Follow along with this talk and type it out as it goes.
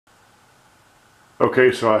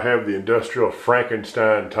Okay, so I have the industrial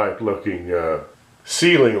Frankenstein type looking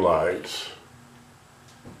ceiling lights.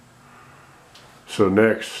 So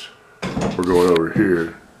next we're going over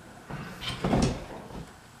here.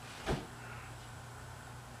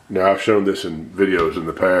 Now I've shown this in videos in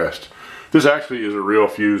the past. This actually is a real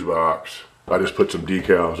fuse box. I just put some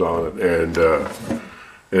decals on it and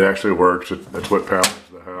it actually works. That's what powers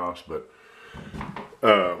the house. But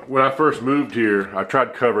when I first moved here, I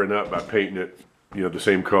tried covering up by painting it, you know, the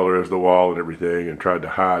same color as the wall and everything, and tried to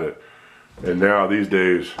hide it. And now these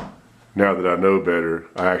days, now that I know better,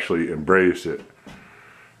 I actually embrace it.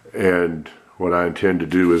 And what I intend to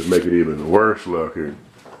do is make it even worse looking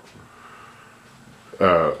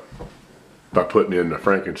by putting in the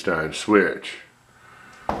Frankenstein switch,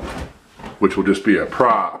 which will just be a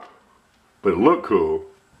prop, but it'll look cool.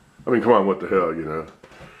 I mean, come on, what the hell, you know?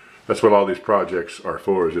 That's what all these projects are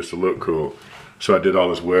for, is just to look cool. So I did all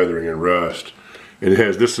this weathering and rust. And it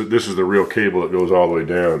has, this is the real cable that goes all the way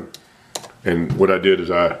down. And what I did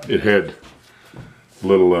is it had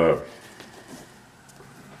little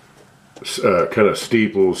kind of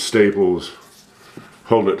staples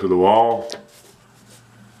holding it to the wall.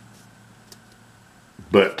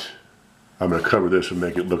 But I'm going to cover this and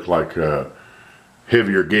make it look like a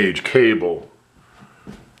heavier gauge cable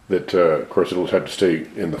that, of course, it'll have to stay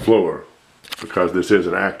in the floor because this is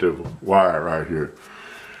an active wire right here.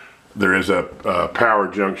 There is a power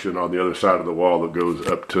junction on the other side of the wall that goes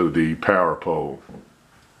up to the power pole.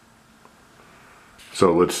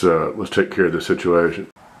 So let's take care of this situation.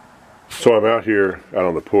 So I'm out here, out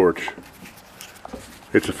on the porch.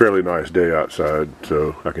 It's a fairly nice day outside,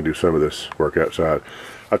 so I can do some of this work outside.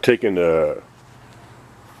 I've taken, this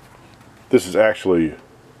is actually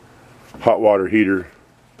hot water heater,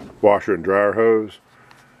 washer and dryer hose,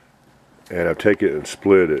 and I've taken it and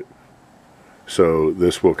split it. So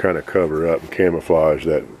this will kind of cover up and camouflage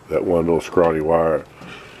that one little scrawny wire.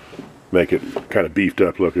 Make it kind of beefed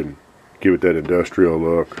up looking, give it that industrial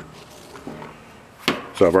look.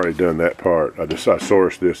 So I've already done that part. I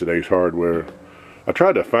sourced this at Ace Hardware. I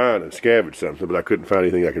tried to find and scavenge something, but I couldn't find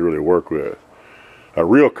anything I could really work with. A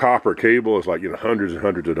real copper cable is like, you know, hundreds and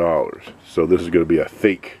hundreds of dollars. So this is going to be a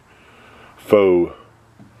fake, faux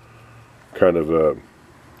kind of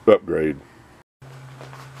upgrade.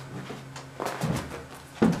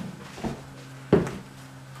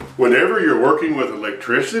 Whenever you're working with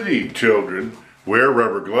electricity, children, wear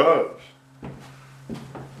rubber gloves.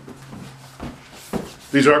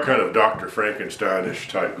 These are kind of Dr. Frankenstein-ish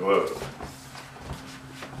type gloves.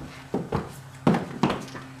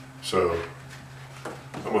 So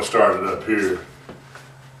I'm going to start it up here.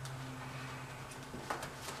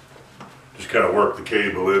 Just kind of work the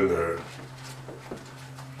cable in there.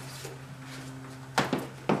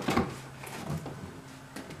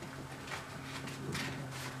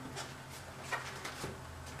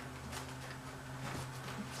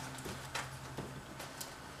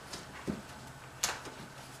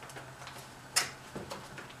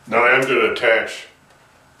 Now I am going to attach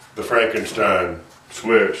the Frankenstein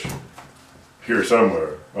switch here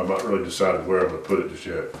somewhere. I'm not really decided where I'm going to put it just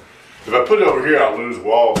yet. If I put it over here, I'll lose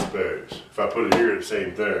wall space. If I put it here, the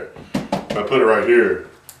same thing. If I put it right here,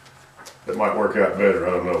 it might work out better. I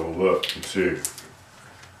don't know. We'll look and see.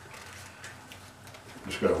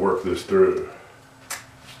 Just got to work this through.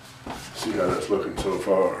 See how that's looking so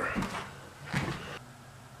far.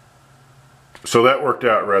 So that worked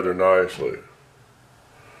out rather nicely.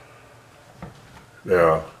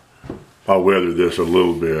 Now, I'll weather this a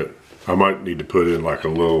little bit. I might need to put in like a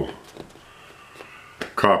little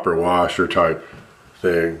copper washer type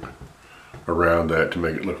thing around that to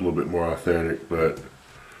make it look a little bit more authentic, but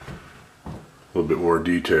a little bit more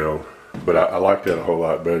detailed. But I like that a whole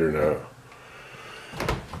lot better now.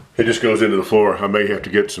 It just goes into the floor. I may have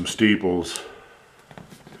to get some steeples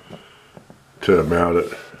to mount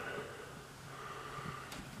it.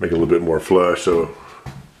 Make it a little bit more flush so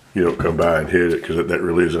you don't come by and hit it, because that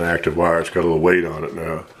really is an active wire. It's got a little weight on it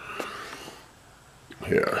now.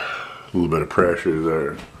 Yeah, a little bit of pressure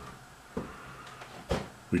there.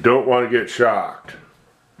 We don't want to get shocked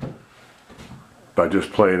by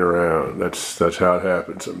just playing around. That's how it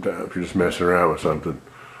happens sometimes. You're just messing around with something.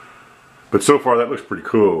 But so far that looks pretty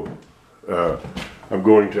cool. I'm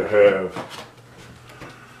going to have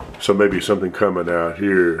maybe something coming out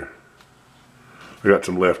here. I got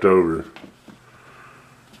some left over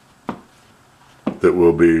that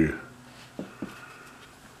will be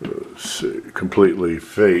completely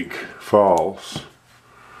fake, false,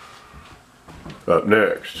 up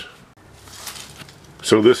next.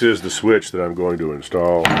 So this is the switch that I'm going to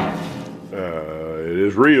install. It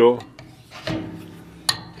is real.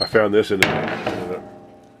 I found this in an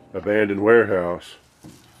abandoned warehouse.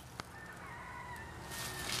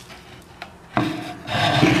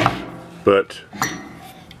 But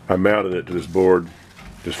I mounted it to this board.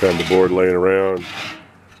 Just found the board laying around.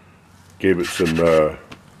 Gave it some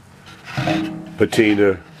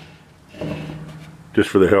patina just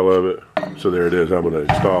for the hell of it. So there it is. I'm going to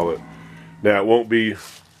install it. Now it won't be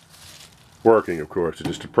working, of course. It's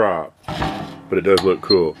just a prop, but it does look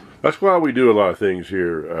cool. That's why we do a lot of things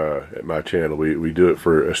here at my channel. We do it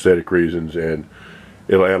for aesthetic reasons, and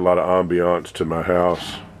it'll add a lot of ambiance to my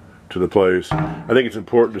house, to the place. I think it's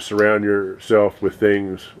important to surround yourself with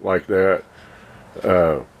things like that.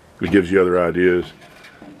 It gives you other ideas.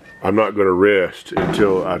 I'm not going to rest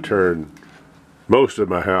until I turn most of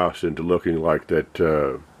my house into looking like that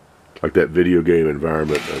video game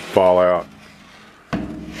environment, Fallout.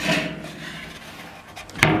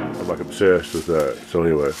 I'm like obsessed with that. So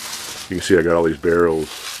anyway, you can see I got all these barrels.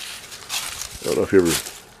 I don't know if you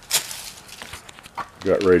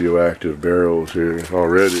ever got radioactive barrels here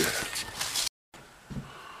already.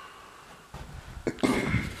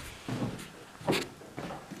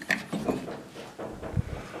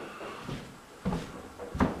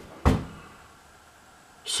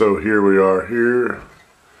 So here we are here.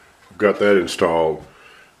 I've got that installed.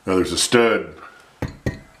 Now there's a stud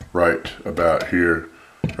right about here.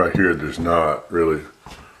 Right here there's not really,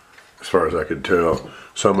 as far as I can tell.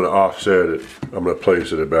 So I'm going to offset it. I'm going to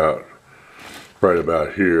place it right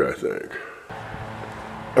about here, I think.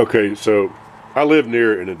 Okay, so I live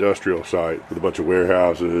near an industrial site with a bunch of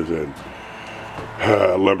warehouses and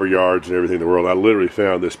lumber yards and everything in the world. I literally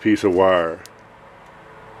found this piece of wire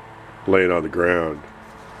laying on the ground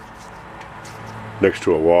next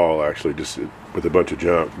to a wall, actually, just with a bunch of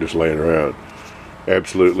junk just laying around.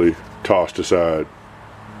 Absolutely tossed aside.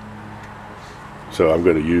 So I'm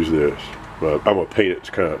going to use this. I'm going to paint it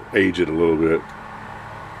to kind of age it a little bit.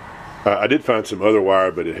 I did find some other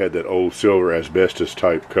wire, but it had that old silver asbestos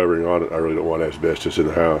type covering on it. I really don't want asbestos in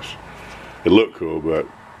the house. It looked cool, but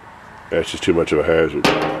that's just too much of a hazard.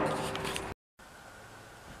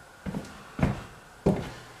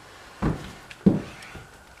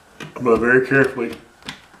 I'm going to very carefully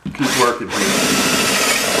keep working here.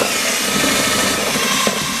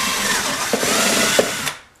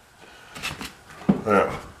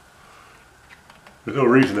 Now, there's no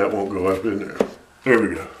reason that won't go up in there. There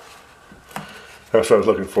we go. That's what I was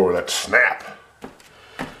looking for, that snap.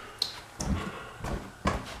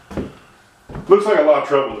 Looks like a lot of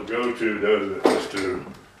trouble to go to, doesn't it? Just to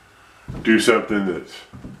do something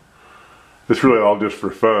that's really all just for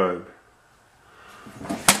fun.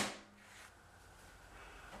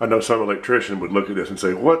 I know some electrician would look at this and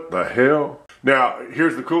say, what the hell? Now,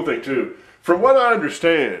 here's the cool thing too. From what I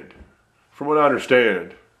understand,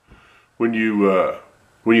 when you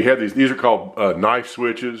have these are called knife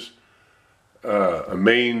switches, a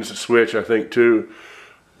mains switch, I think too.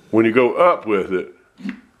 When you go up with it,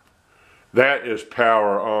 that is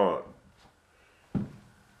power on.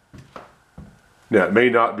 Now, it may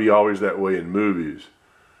not be always that way in movies,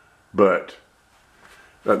 but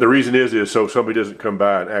the reason is so somebody doesn't come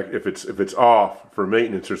by and act, if it's off for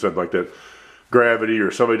maintenance or something like that, gravity,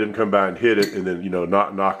 or somebody didn't come by and hit it and then, you know,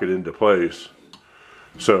 not knock it into place.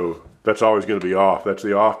 So that's always going to be off. That's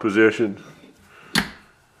the off position.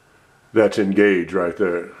 That's engaged right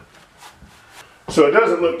there. So it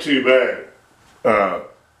doesn't look too bad.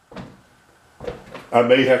 I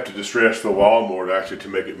may have to distress the wall more actually to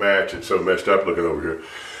make it match. It's so messed up looking over here.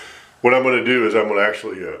 What I'm going to do is I'm going to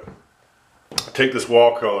actually take this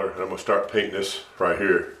wall color and I'm going to start painting this right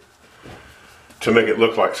here to make it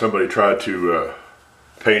look like somebody tried to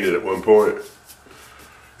paint it at one point.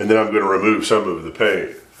 And then I'm going to remove some of the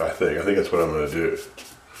paint, I think. I think that's what I'm going to do.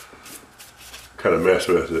 Kind of mess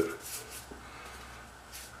with it.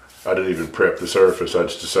 I didn't even prep the surface. I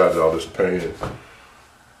just decided I'll just paint it.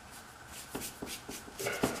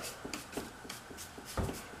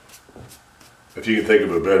 If you can think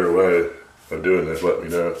of a better way of doing this, let me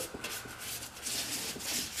know.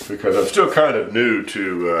 Because I'm still kind of new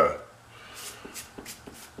to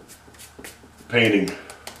painting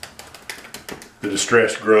the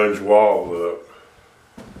distressed grunge wall look.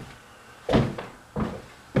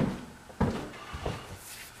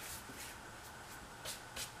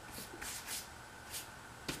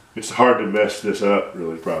 It's hard to mess this up,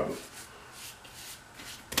 really, probably.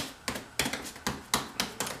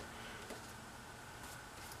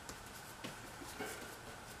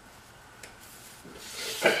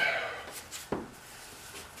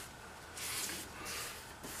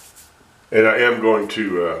 And I am going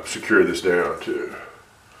to secure this down too.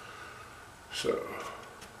 So,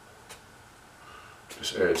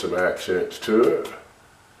 just add some accents to it.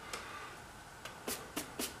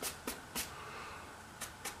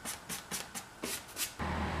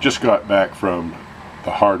 Just got back from the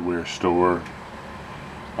hardware store.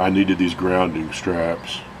 I needed these grounding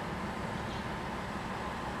straps,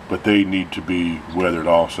 but they need to be weathered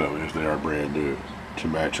also, as they are brand new, to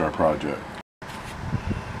match our project.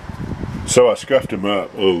 So I scuffed them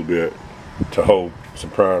up a little bit to hold some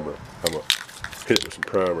primer. I'm gonna hit it with some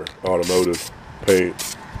primer, automotive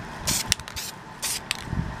paint.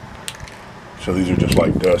 So these are just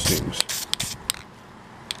like dustings.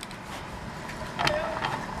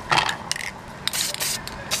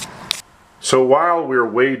 So while we're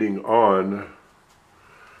waiting on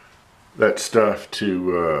that stuff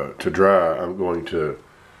to dry,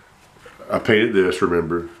 I painted this,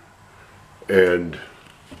 remember, and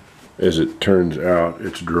as it turns out,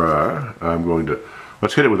 it's dry.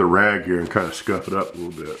 Let's hit it with a rag here and kind of scuff it up a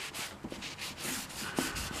little bit.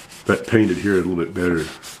 That painted here a little bit better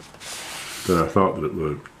than I thought that it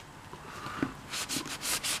would.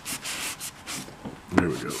 There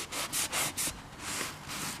we go.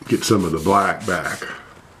 Get some of the black back.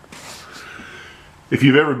 If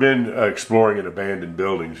you've ever been exploring in abandoned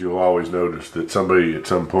buildings, you'll always notice that somebody at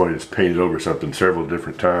some point has painted over something several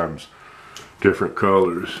different times, different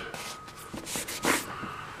colors.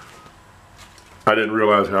 I didn't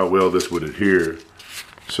realize how well this would adhere,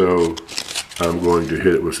 so I'm going to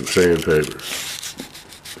hit it with some sandpaper.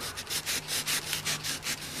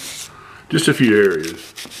 Just a few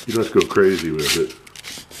areas. You don't have to go crazy with it.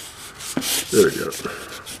 There we go.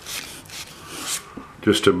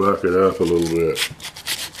 Just to muck it up a little bit.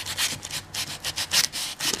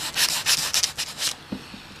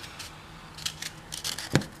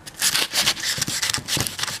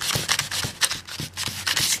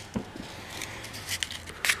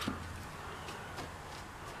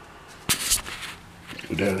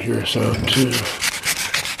 Go down here some too.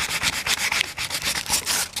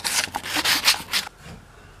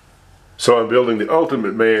 So I'm building the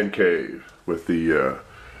ultimate man cave with the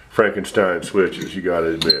Frankenstein switches. You gotta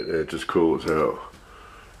admit, it's just cool as hell.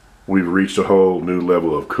 We've reached a whole new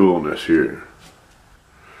level of coolness here.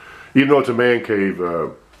 Even though it's a man cave,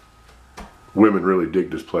 women really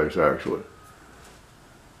dig this place actually.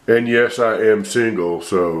 And yes, I am single,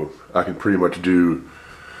 so I can pretty much do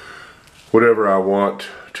whatever I want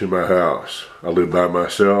to my house. I live by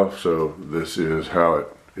myself, so this is how it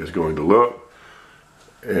is going to look.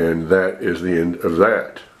 And that is the end of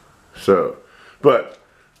that. So, but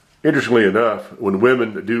interestingly enough, when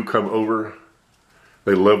women do come over,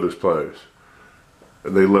 they love this place.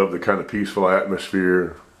 They love the kind of peaceful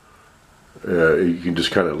atmosphere. You can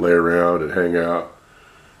just kind of lay around and hang out,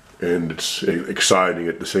 and it's exciting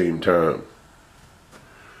at the same time.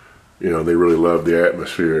 You know, they really love the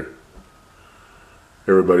atmosphere.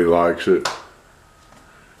 Everybody likes it.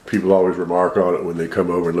 People always remark on it when they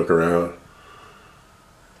come over and look around.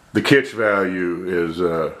 The kitsch value is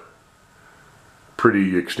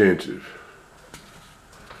pretty extensive.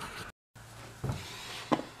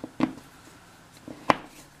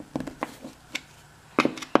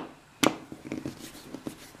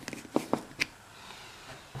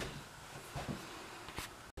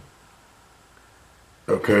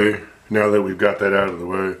 Okay, now that we've got that out of the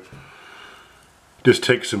way, just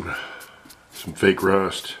take some fake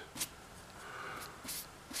rust.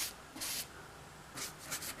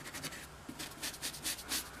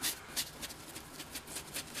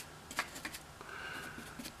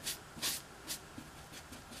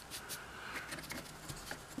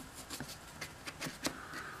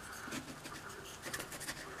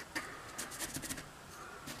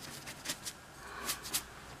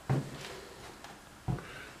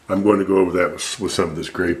 I'm going to go over that with some of this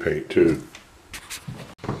gray paint too.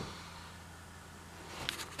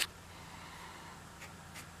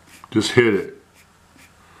 Just hit it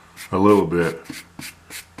a little bit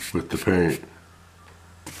with the paint.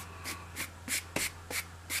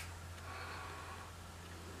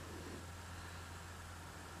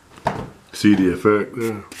 See the effect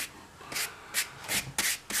there?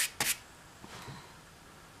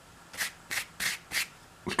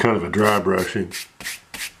 It's kind of a dry brushing.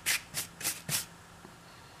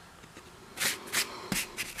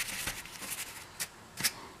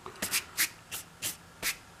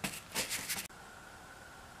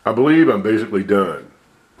 I believe I'm basically done,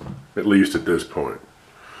 at least at this point.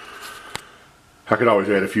 I could always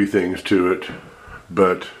add a few things to it,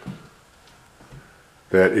 but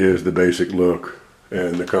that is the basic look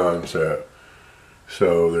and the concept.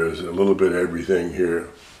 So there's a little bit of everything here.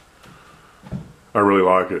 I really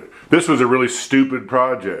like it. This was a really stupid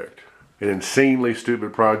project, an insanely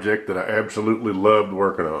stupid project that I absolutely loved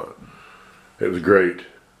working on. It was great.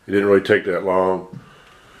 It didn't really take that long.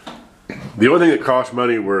 The only thing that cost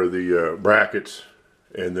money were the brackets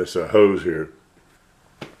and this hose here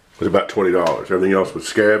was about $20. Everything else was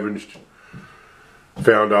scavenged,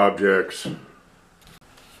 found objects,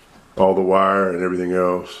 all the wire and everything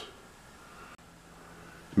else.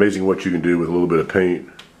 Amazing what you can do with a little bit of paint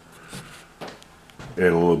and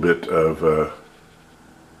a little bit of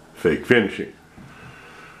fake finishing.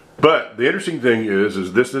 But the interesting thing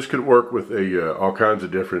is this could work with all kinds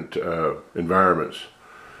of different environments.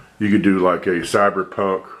 You could do like a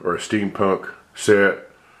cyberpunk or a steampunk set,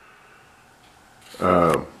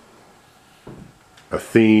 a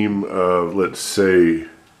theme of, let's say,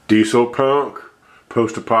 diesel punk,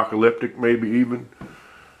 post-apocalyptic maybe even,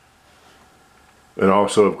 and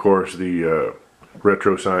also of course the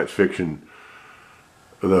retro science fiction,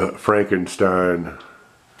 the Frankenstein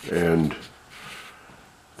and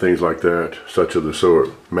things like that, such of the sort.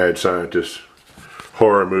 Mad scientist,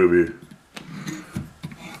 horror movie.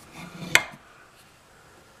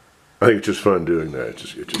 I think it's just fun doing that. It's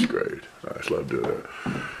just great. I just love doing that.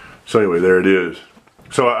 So anyway, there it is.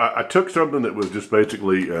 So I took something that was just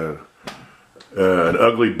basically an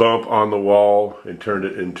ugly bump on the wall and turned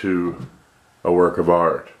it into a work of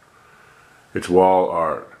art. It's wall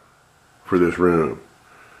art for this room.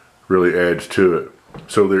 Really adds to it.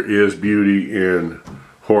 So there is beauty in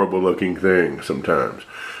horrible looking things sometimes.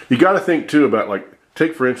 You got to think too about, like,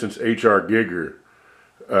 take for instance H.R. Giger.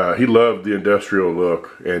 He loved the industrial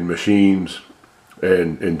look and machines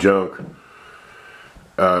and junk.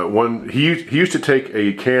 He used to take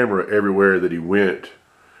a camera everywhere that he went.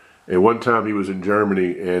 And one time he was in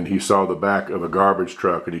Germany and he saw the back of a garbage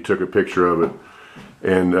truck and he took a picture of it.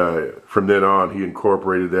 And from then on he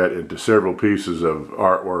incorporated that into several pieces of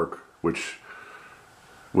artwork, which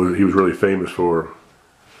he was really famous for.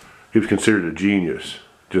 He was considered a genius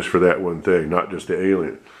just for that one thing, not just the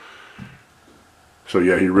alien. So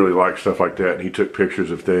yeah, he really liked stuff like that, and he took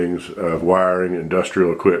pictures of things, of wiring,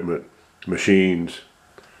 industrial equipment, machines.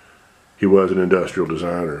 He was an industrial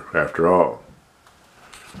designer after all.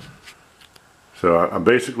 So I'm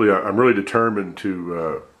really determined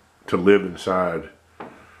to live inside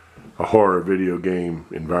a horror video game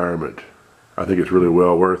environment. I think it's really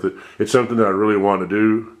well worth it. It's something that I really want to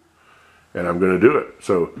do, and I'm going to do it.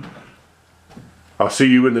 So I'll see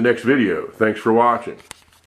you in the next video. Thanks for watching.